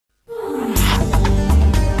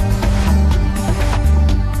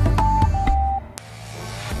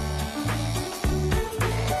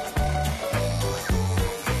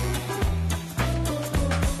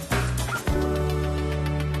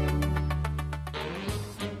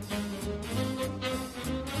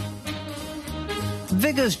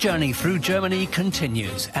Wigge's journey through Germany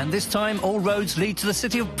continues, and this time all roads lead to the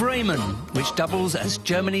city of Bremen, which doubles as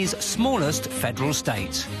Germany's smallest federal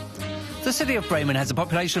state. The city of Bremen has a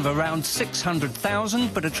population of around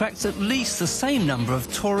 600,000, but attracts at least the same number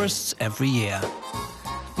of tourists every year.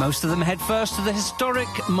 Most of them head first to the historic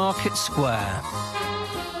Market Square.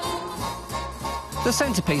 The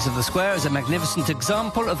centrepiece of the square is a magnificent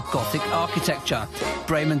example of Gothic architecture.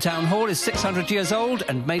 Bremen Town Hall is 600 years old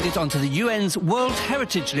and made it onto the UN's World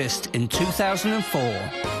Heritage List in 2004.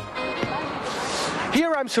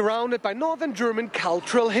 Here I'm surrounded by northern German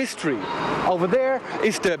cultural history. Over there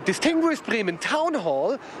is the distinguished Bremen Town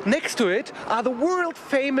Hall. Next to it are the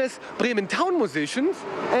world-famous Bremen Town musicians.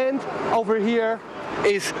 And over here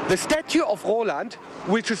is the statue of Roland,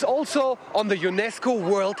 which is also on the UNESCO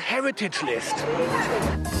World Heritage List.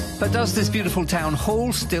 But does this beautiful town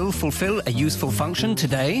hall still fulfill a useful function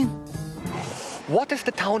today? What is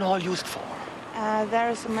the town hall used for? There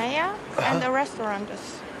is a mayor and a restaurant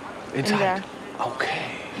is inside. In there.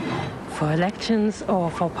 Okay. For elections or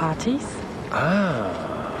for parties.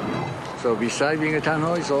 So beside being a town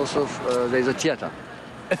hall, is also there's a theatre.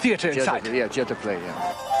 A theatre inside? Yeah, theatre play,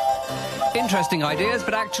 yeah. Interesting ideas,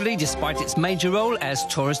 but actually, despite its major role as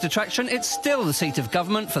tourist attraction, it's still the seat of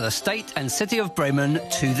government for the state and city of Bremen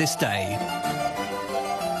to this day.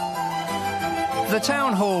 The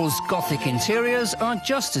town hall's Gothic interiors are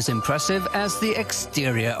just as impressive as the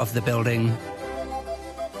exterior of the building.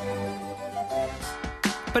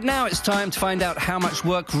 But now it's time to find out how much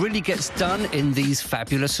work really gets done in these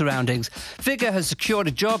fabulous surroundings. Wigge has secured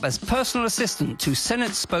a job as personal assistant to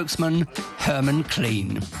Senate spokesman Herman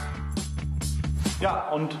Klein.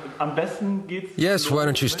 Yes, why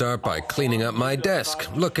don't you start by cleaning up my desk?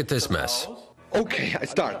 Look at this mess. Okay, I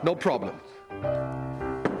start, no problem.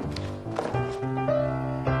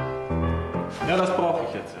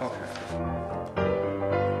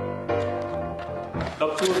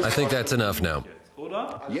 I think that's enough now.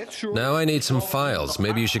 Yes, sure. Now I need some files.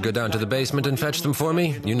 Maybe you should go down to the basement and fetch them for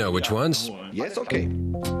me? You know which ones. Yes, okay.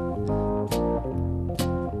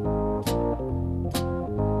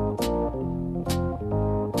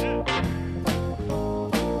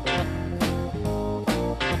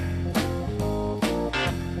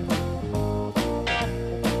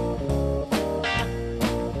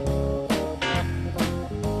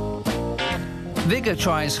 Wigge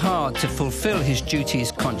tries hard to fulfill his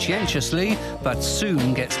duties conscientiously, but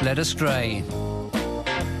soon gets led astray.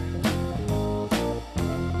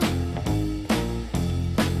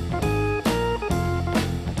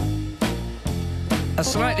 A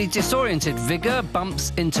slightly disoriented Wigge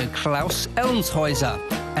bumps into Klaus Elmshäuser,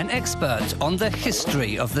 an expert on the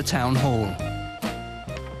history of the town hall.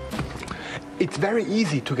 It's very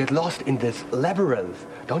easy to get lost in this labyrinth,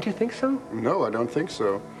 don't you think so? No, I don't think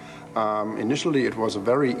so. Initially, it was a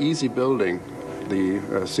very easy building,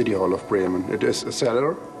 the City Hall of Bremen. It is a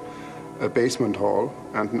cellar, a basement hall,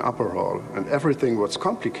 and an upper hall. And everything what's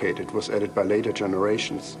complicated was added by later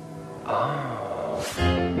generations.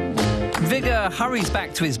 Wigge hurries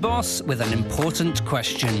back to his boss with an important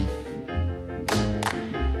question.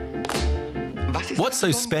 What's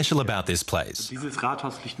so special about this place? This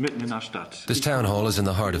town hall is in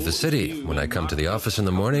the heart of the city. When I come to the office in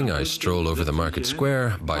the morning, I stroll over the market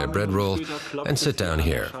square, buy a bread roll, and sit down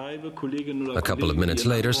here. A couple of minutes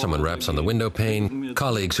later, someone raps on the window pane.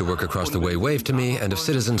 Colleagues who work across the way wave to me, and if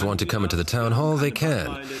citizens want to come into the town hall, they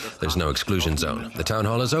can. There's no exclusion zone. The town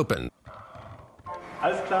hall is open.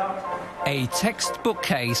 A textbook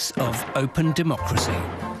case of open democracy.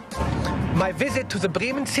 My visit to the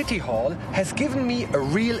Bremen City Hall has given me a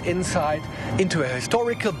real insight into a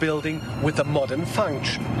historical building with a modern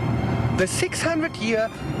function. The 600-year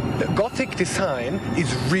Gothic design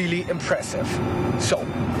is really impressive. So,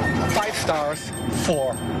 5 stars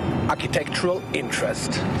for architectural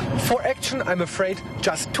interest. For action, I'm afraid,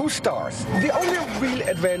 just 2 stars. The only real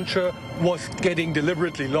adventure was getting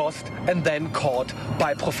deliberately lost and then caught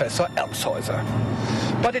by Professor Elmshäuser.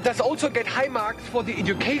 But it does also get high marks for the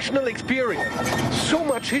educational experience. So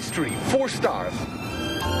much history, 4 stars.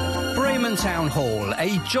 Bremen Town Hall,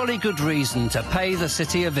 a jolly good reason to pay the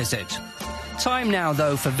city a visit. Time now,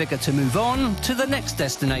 though, for Wigge to move on to the next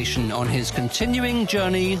destination on his continuing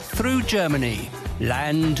journey through Germany,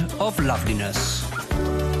 land of loveliness.